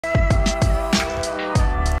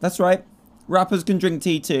That's right. Rappers can drink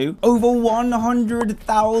tea too. Over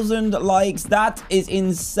 100,000 likes. That is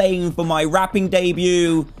insane for my rapping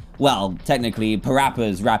debut. Well, technically,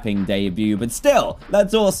 Parappa's rapping debut, but still,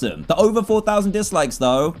 that's awesome. The over 4,000 dislikes,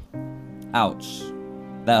 though. Ouch.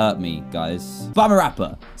 That hurt me, guys. But I'm a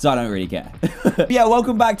rapper, so I don't really care. Yeah,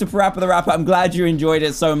 welcome back to Parappa the Rapper. I'm glad you enjoyed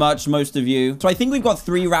it so much, most of you. So I think we've got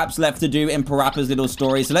 3 raps left to do in Parappa's little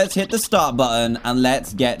story. So let's hit the start button and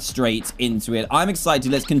let's get straight into it. I'm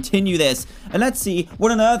excited. Let's continue this. And let's see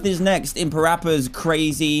what on earth is next in Parappa's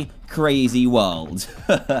crazy world.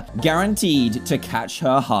 Guaranteed to catch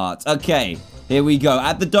her heart. Okay, here we go.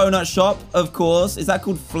 At the donut shop, of course. Is that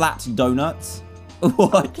called Flat Donuts?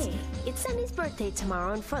 What? Okay. It's Sunny's birthday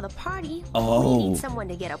tomorrow, and for the party, oh, we need someone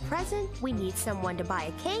to get a present, we need someone to buy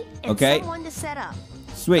a cake, and someone to set up.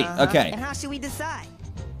 Sweet, okay. And how should we decide?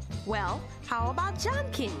 Well, how about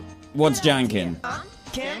Jankin? What's Jankin?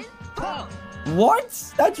 Ken? Pong.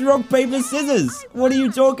 What? That's rock, paper, scissors. What are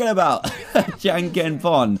you talking about? Jankin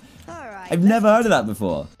Pon. Right, I've never heard of that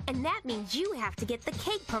before. And that means you have to get the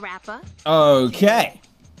cake, Parappa. Okay.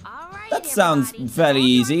 All right, that sounds fairly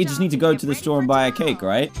easy. You just need to go to the store and buy a cake,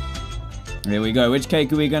 right? Here we go. Which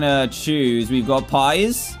cake are we gonna choose? We've got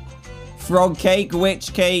pies, frog cake,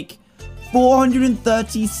 witch cake,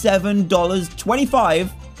 $437.25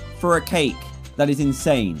 for a cake. That is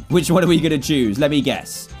insane. Which one are we gonna choose? Let me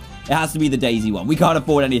guess. It has to be the daisy one. We can't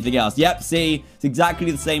afford anything else. Yep, see? It's exactly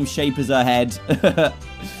the same shape as her head.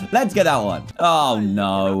 Let's get that one. Oh,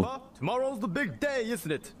 no. Tomorrow's the big day,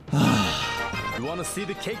 isn't it? You want to see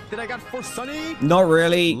the cake that I got for Sunny? Not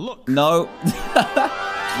really. Look. No.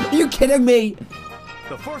 Are you kidding me?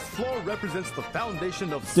 The first floor represents the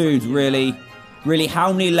foundation of... Dude, really? Really,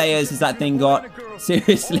 how many layers has that thing got?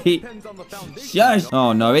 Seriously? Shush.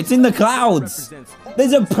 Oh, no, it's in the clouds.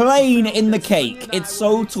 There's a plane in the cake. It's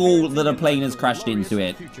so tall that a plane has crashed into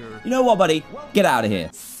it. You know what, buddy? Get out of here.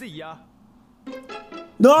 See ya.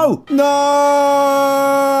 No! No!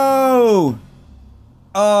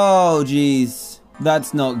 Oh, jeez.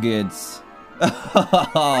 That's not good.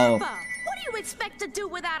 Parappa, what do you expect to do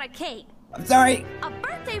without a cake? I'm sorry. A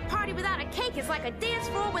birthday party without a cake is like a dance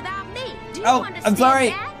floor without me. Do you understand I'm sorry.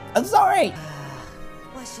 that? I'm sorry.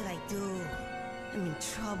 What should I do? I'm in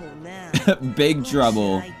trouble now. Big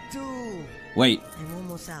trouble. What should I do? Wait. I'm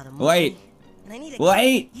almost out of money. Wait. And I need a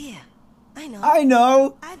Wait. Yeah, I know. I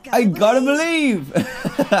know. I gotta believe.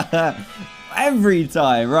 Every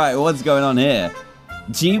time. Right, what's going on here?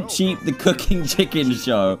 Cheap, the cooking chicken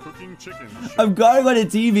show. I'm going on a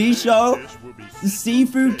TV show?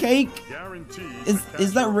 Seafood cake?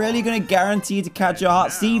 Is that really gonna guarantee to catch your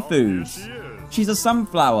heart? Seafood. She's a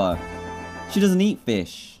sunflower. She doesn't eat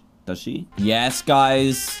fish, does she? Yes,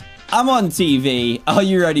 guys. I'm on TV. Are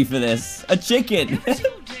you ready for this? A chicken.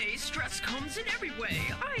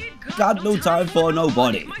 Got no time for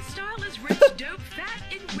nobody.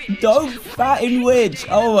 Dope, fat, and witch.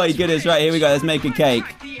 Oh my goodness. Right, here we go. Let's make a cake.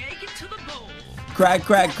 Crack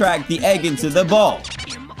the egg into the bowl.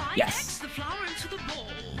 Yes.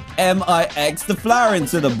 M-I-X the flour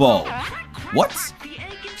into the bowl. What?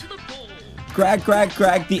 Crack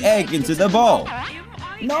the egg into the bowl.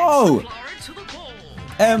 No.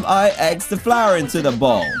 M-I-X the flour into the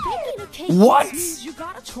bowl. What?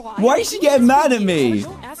 Why is she getting mad at me?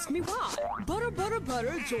 Don't ask me why. Butter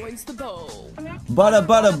joins the bowl.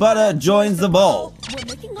 Butter joins the bowl.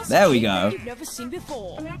 There we go.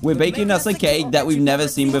 We're baking us a cake that we've never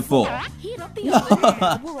seen before. Heat up the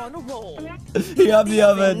oven, we're on a roll. Heat up the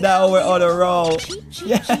oven, now we're on a roll.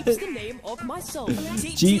 Yes. The name of my soul.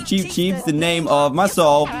 Cheap's the name of my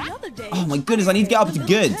soul. Oh my goodness, I need to get up to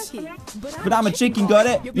good. But I'm a chicken, got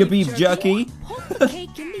it? Your beef jerky.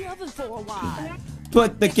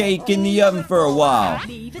 Put the cake in the oven for a while.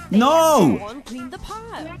 No!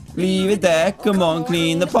 Leave it there. Come on,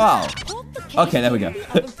 clean the pile. Okay, there we go.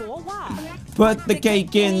 Put the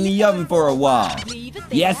cake in the oven for a while.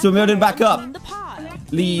 Yes, we're building back up.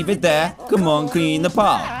 Leave it there. Come on, clean the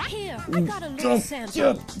pile.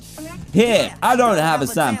 Here, I don't have a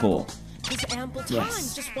sample.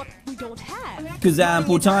 Yes. Because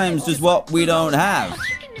ample time's just what we don't have.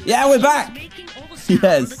 Yeah, we're back.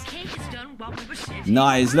 Yes.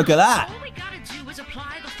 Nice, look at that.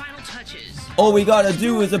 All we gotta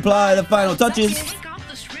do is apply the final touches.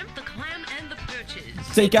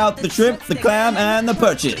 Take out the shrimp, the clam, and the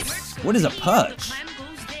perches. What is a perch?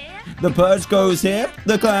 The perch goes here,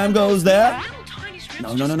 the clam goes there.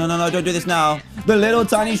 No, don't do this now. The little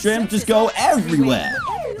tiny shrimp just go everywhere.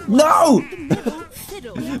 No!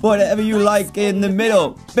 Whatever you like in the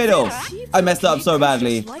middle. Fiddle. I messed up so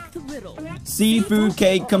badly. Seafood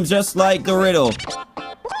cake comes just like the riddle.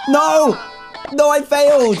 No! No, I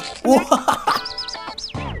failed. What?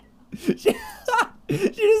 She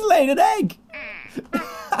just laid an egg.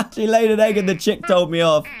 She laid an egg and the chick told me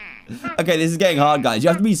off. Okay, this is getting hard, guys. You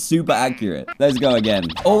have to be super accurate. Let's go again.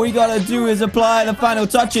 All we gotta do is apply the final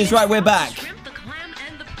touches. Right, we're back.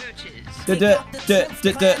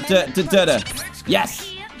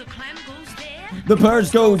 Yes. The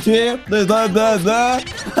perch goes here.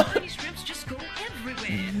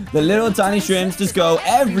 The little tiny shrimps just go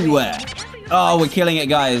everywhere. Oh, we're killing it,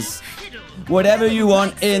 guys. Whatever you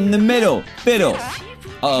want in the middle. Fiddle.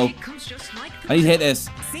 Uh-oh. I need to hit this.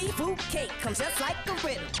 Seafood cake comes just like a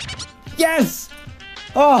riddle. Yes!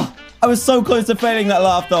 Oh, I was so close to failing that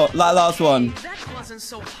last one.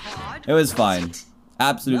 It was fine.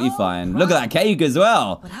 Absolutely fine. Look at that cake as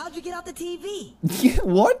well. But how'd you get out the TV?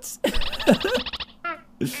 What?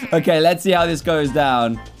 Okay, let's see how this goes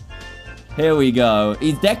down. Here we go.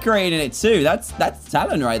 He's decorating it too. That's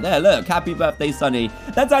talent right there. Look, happy birthday, Sonny.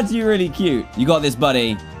 That's actually really cute. You got this,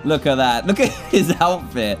 buddy. Look at that. Look at his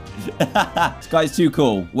outfit. This guy's too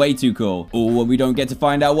cool. Way too cool. Oh, and we don't get to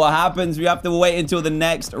find out what happens. We have to wait until the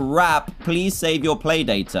next rap. Please save your play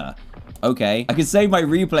data. Okay. I can save my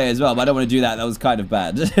replay as well, but I don't want to do that. That was kind of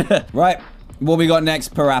bad. Right. What we got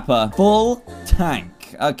next, Parappa? Full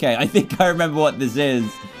tank. Okay, I think I remember what this is.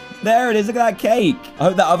 There it is. Look at that cake. I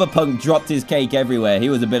hope that other punk dropped his cake everywhere. He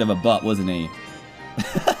was a bit of a butt, wasn't he?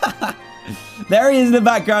 There he is in the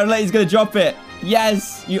background. Like he's going to drop it.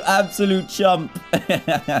 Yes, you absolute chump.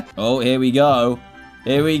 Oh, here we go.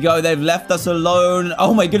 Here we go. They've left us alone.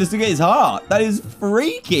 Oh my goodness, look at his heart. That is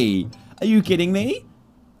freaky. Are you kidding me?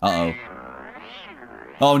 Uh-oh.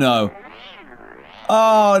 Oh no.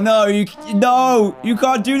 Oh no, you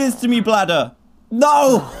can't do this to me, Bladder.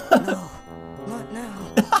 No. No, not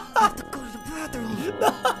now. I have to go to the bathroom.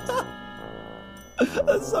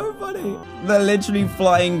 That's so funny. They're literally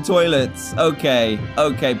flying toilets. Okay,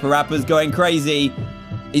 Parappa's going crazy.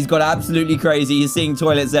 He's got absolutely crazy. He's seeing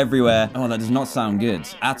toilets everywhere. Oh, that does not sound good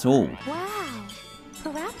at all. Wow,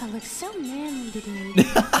 Parappa looks so manly today.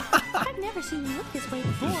 I've never seen him look this way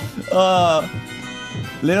before.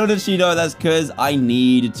 Little does she know that's because I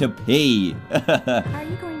need to pee. Are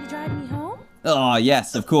you going to drive me home? Oh,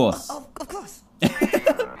 yes, of course. Of course.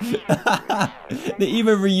 They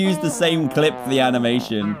even reused the same clip for the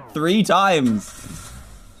animation 3 times.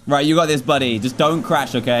 Right, you got this, buddy. Just don't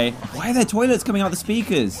crash, okay? Why are there toilets coming out the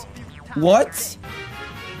speakers? What?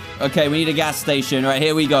 Okay, we need a gas station. Right,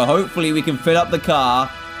 here we go. Hopefully, we can fill up the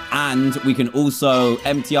car and we can also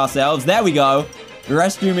empty ourselves. There we go.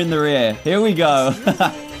 Restroom in the rear. Here we go. This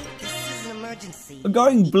is an emergency. We're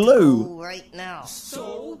going blue. Go right now.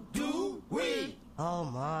 So do we. Oh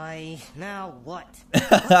my. Now what?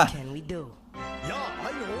 What can we do? Yeah,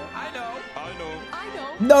 I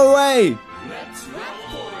know. No way. Let's rap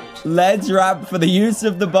for it. Let's rap for the use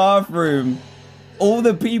of the bathroom. All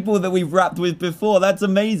the people that we've rapped with before. That's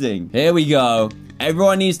amazing. Here we go.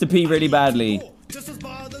 Everyone needs to pee really badly. Just as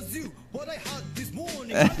bad as you. What I had this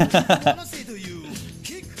morning. I wanna say to you.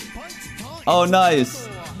 Kick, punch, turn, Oh, nice.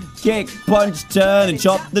 Kick, punch, turn, and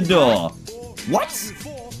chop the door. What?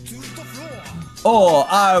 fall to the floor. Or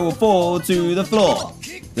I will fall to the floor.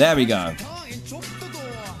 There we go. Turn and chop the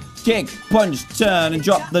door. Kick, punch, turn, and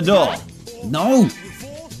drop the door. No.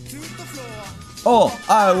 Fall to the floor. Or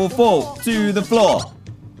I will fall to the floor.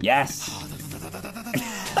 Yes.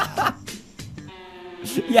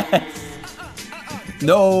 Yes.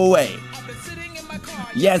 No way.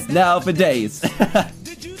 Yes, now for days.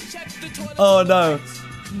 Oh no.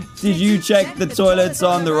 Did you check the toilets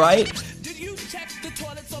on the right? Did you check the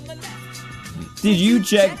toilets on the left? Did you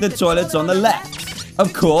check the toilets on the left?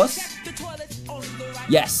 Of course. The toilets on the right.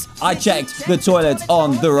 Yes, I checked the toilets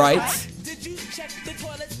on the right. Did you check the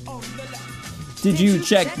toilets on the left? Did you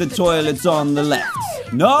check the toilets on the left?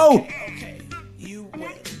 No! Okay, you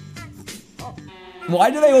wait. Why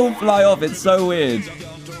do they all fly off? It's so weird.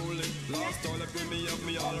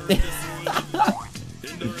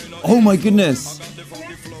 Oh my goodness.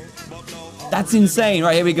 That's insane.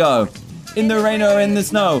 Right, here we go. In the rain or in the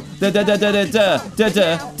snow. Da da da da da da da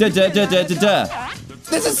da da da da da da da.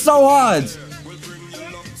 This is so hard.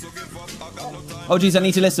 Oh geez, I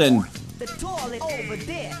need to listen. The toilet over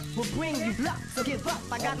there will bring you luck. So give up.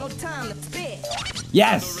 I got no time to spare.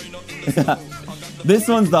 Yes. This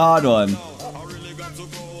one's the hard one.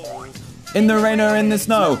 In the rain or in the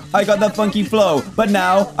snow, I got the funky flow, but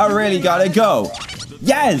now I really gotta go.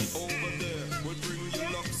 Yes!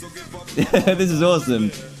 This is awesome.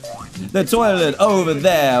 The toilet over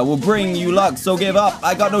there will bring you luck, so give up.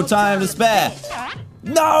 I got no time to spare.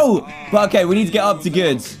 No! But okay, we need to get up to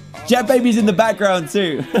good. Jet Baby's in the background too.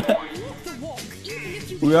 You have to walk, even if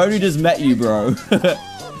you We only just met you, bro.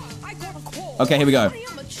 I got a call. Okay, here we go. I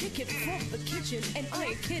am a chicken from the kitchen, and I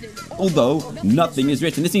ain't kidding. Although nothing is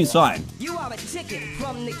written. This seems fine. You are a chicken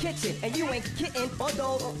from the kitchen, and you ain't kidding,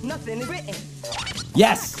 although nothing is written.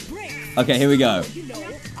 Yes. Okay, here we go. You know,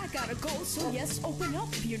 I gotta go, so yes, open up,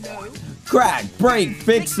 you know. Crack, break,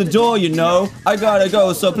 fix the door, you know. I gotta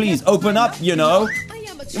go, so please open up, you know. I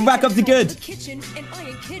am a chicken Back up to from good. the kitchen, and I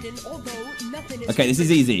ain't kidding, although nothing is Okay, this is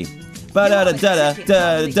written. easy.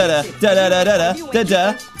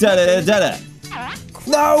 Ba-da-da-da-da-da-da-da-da-da-da-da-da-da-da.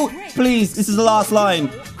 No, please, this is the last line.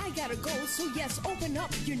 I gotta go, so yes, open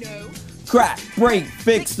up, you know. Crack, break,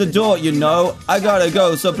 fix the door, you know. I gotta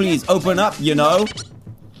go, so please open up, you know.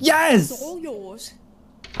 Yes! All yours.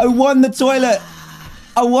 I won the toilet.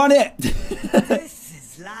 I won it.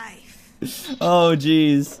 This is life. Oh,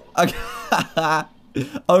 jeez. Okay.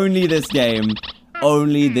 Only this game.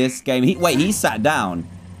 Only this game. Wait, he sat down.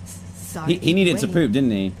 Sorry. He needed to Wait. poop,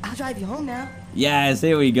 didn't he? I'll drive you home now. Yes,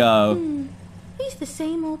 here we go. He's the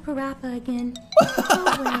same old Parappa again.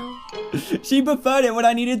 Oh well. She preferred it when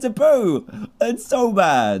I needed to poo. That's so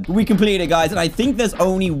bad. We completed it, guys, and I think there's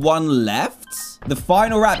only one left. The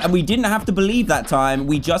final rap, and we didn't have to believe that time.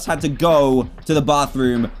 We just had to go to the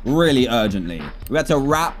bathroom really urgently. We had to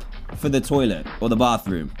rap for the toilet or the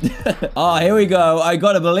bathroom. Oh, here we go. I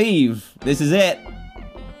gotta believe. This is it.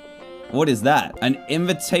 What is that? An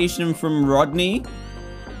invitation from Rodney?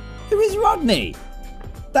 Who is Rodney?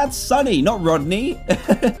 That's Sunny, not Rodney.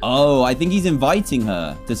 Oh, I think he's inviting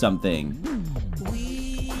her to something.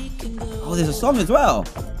 Oh, there's a song as well.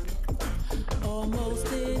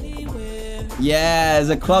 Yeah, there's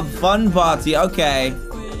a club fun party. Okay.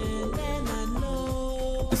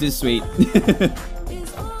 This is sweet.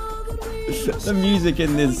 The music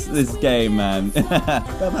in this game, man. Look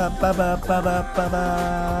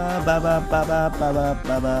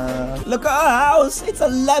at our house. It's a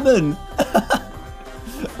lemon.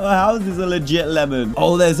 Our house is a legit lemon.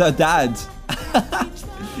 Oh, there's her dad.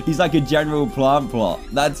 He's like a general plant plot.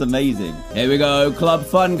 That's amazing. Here we go. Club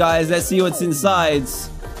fun, guys. Let's see what's inside.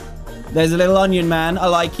 There's a little onion man. I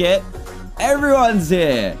like it. Everyone's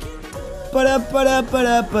here. Ba-da, ba-da,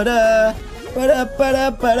 ba-da, ba-da. Ba-da,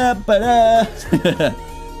 ba-da, ba-da, ba-da.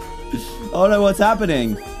 Oh no, what's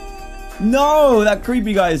happening? No, that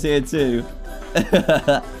creepy guy's here too.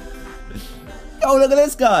 Oh, look at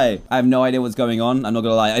this guy. I have no idea what's going on. I'm not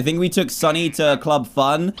gonna lie. I think we took Sunny to Club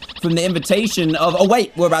Fun from the invitation of... Oh,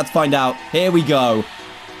 wait. We're about to find out. Here we go.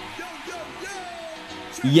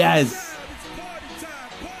 Yes.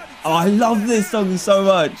 Oh, I love this song so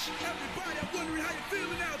much.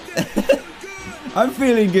 I'm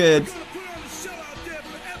feeling good.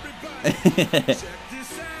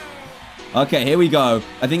 Okay, here we go.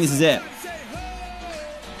 I think this is it.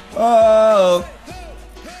 Oh.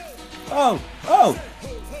 Oh. Oh.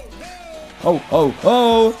 Oh, oh,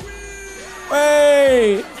 oh.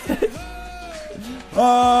 Wait.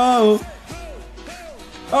 Oh.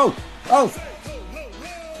 Oh. Oh.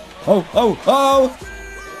 Oh, oh, oh.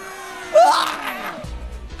 Ah!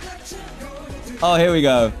 Oh, here we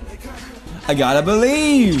go. I gotta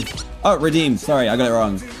believe. Oh, redeem. Sorry, I got it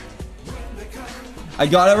wrong. I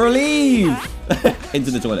gotta relieve.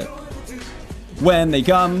 Into the toilet. When they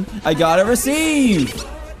come, I gotta receive.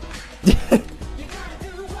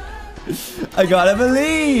 I gotta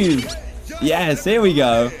believe. Yes, here we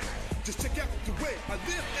go.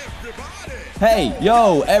 Hey,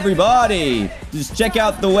 yo, everybody. Just check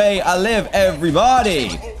out the way I live,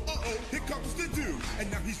 everybody.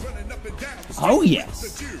 Oh,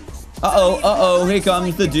 yes. Uh-oh, here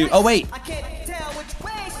comes the dude. Oh, wait.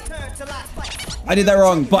 I did that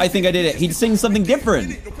wrong, but I think I did it. He'd sing something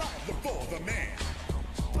different.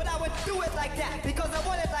 But I would do it like that because I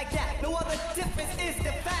want it like that. No other difference is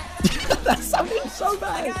the fact. That sounded so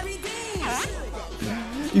bad.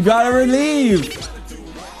 You gotta relieve.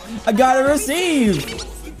 I gotta receive.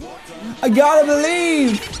 I gotta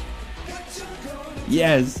believe.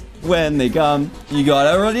 Yes, when they come, you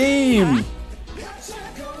gotta redeem.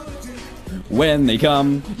 When they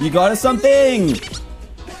come, you gotta something.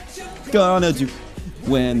 Gonna do.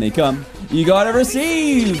 When they come, you gotta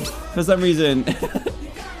receive. For some reason.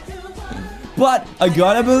 But I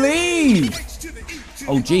gotta believe.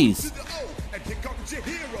 Oh, jeez.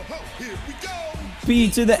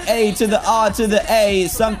 B to the A to the R to the A,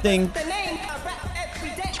 something.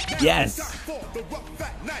 Yes.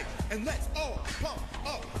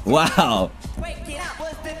 Wow.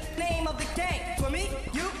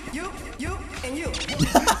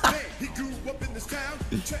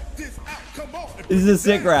 This is a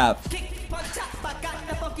sick rap.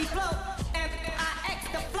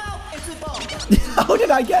 How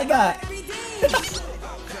did I get that?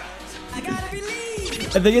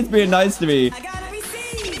 think it's being nice to me. I gotta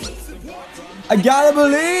receive. I gotta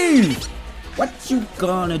believe. What you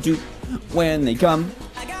gonna do when they come?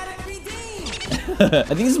 I gotta redeem. I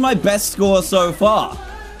think this is my best score so far.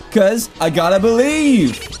 Because I gotta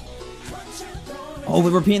believe. Oh,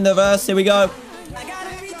 we're repeating the verse. Here we go. I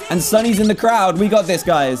gotta redeem. And Sunny's in the crowd. We got this,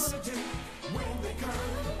 guys.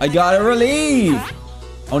 I gotta relieve.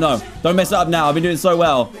 Oh, no. Don't mess it up now. I've been doing so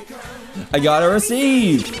well. I gotta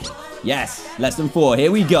receive. Yes. Lesson 4.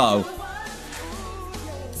 Here we go.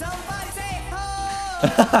 Somebody say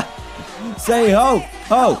ho. Say ho,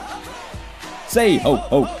 ho. Say ho,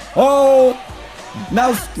 ho, ho.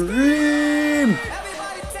 Now scream.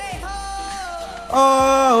 Everybody say ho.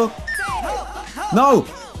 Oh. Say ho, ho. No.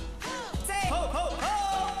 Say ho, ho,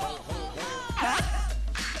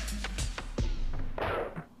 ho.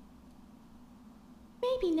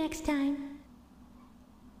 Maybe next time.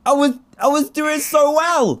 I was doing so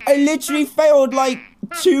well. I literally failed like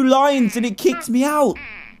 2 lines and it kicked me out.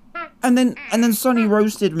 And then Sonny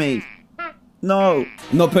roasted me. No.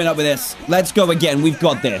 I'm not putting up with this. Let's go again. We've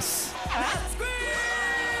got this.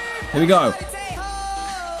 Here we go. Say ho.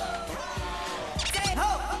 Say ho,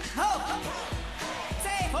 ho.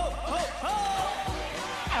 Say ho, ho,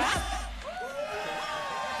 ho.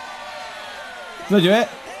 Did I do it?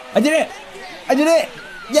 I did it. I did it.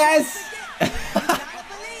 Yes.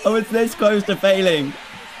 Oh, it's this close to failing.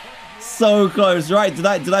 So close. Right.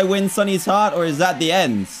 Did I win Sonny's heart or is that the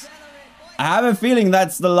end? I have a feeling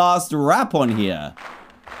that's the last rap on here.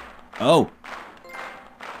 Oh.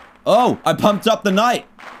 Oh, I pumped up the night.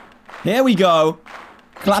 Here we go.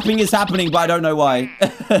 Clapping is happening, but I don't know why.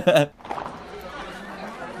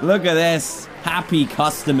 Look at this. Happy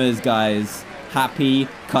customers, guys. Happy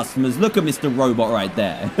customers. Look at Mr. Robot right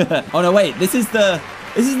there. Oh, no, wait. This is the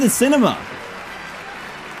cinema.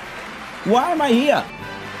 Why am I here?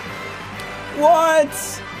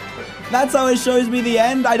 What? That's how it shows me the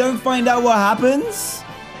end? I don't find out what happens?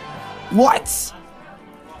 What?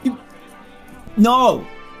 No.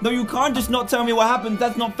 No, you can't just not tell me what happens.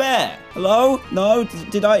 That's not fair. Hello? No?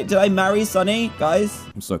 Did I marry Sunny? Guys?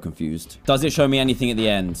 I'm so confused. Does it show me anything at the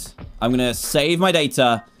end? I'm gonna save my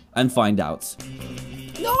data and find out.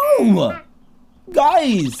 No!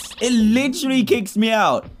 Guys! It literally kicks me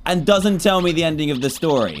out and doesn't tell me the ending of the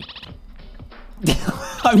story.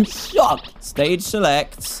 I'm shocked. Stage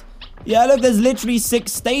select. Yeah, look, there's literally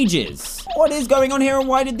 6 stages. What is going on here and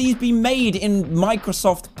why did these be made in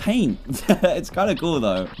Microsoft Paint? It's kind of cool,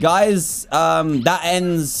 though. Guys, that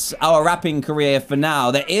ends our rapping career for now.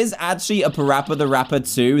 There is actually a Parappa the Rapper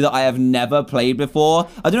 2 that I have never played before.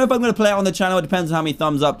 I don't know if I'm going to play it on the channel. It depends on how many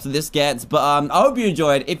thumbs up this gets. But I hope you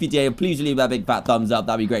enjoyed. If you did, please leave that big fat thumbs up.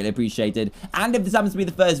 That'd be greatly appreciated. And if this happens to be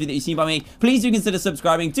the first video that you've seen by me, please do consider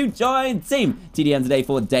subscribing to join Team TDM today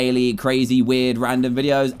for daily, crazy, weird, random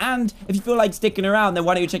videos. And if you feel like sticking around, then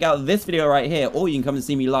why don't you check out this video right here, or you can come and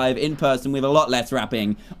see me live in person with a lot less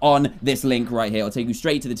rapping on this link right here. It'll take you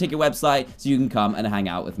straight to the ticket website so you can come and hang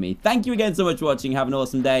out with me. Thank you again so much for watching. Have an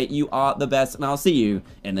awesome day. You are the best, and I'll see you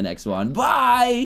in the next one. Bye!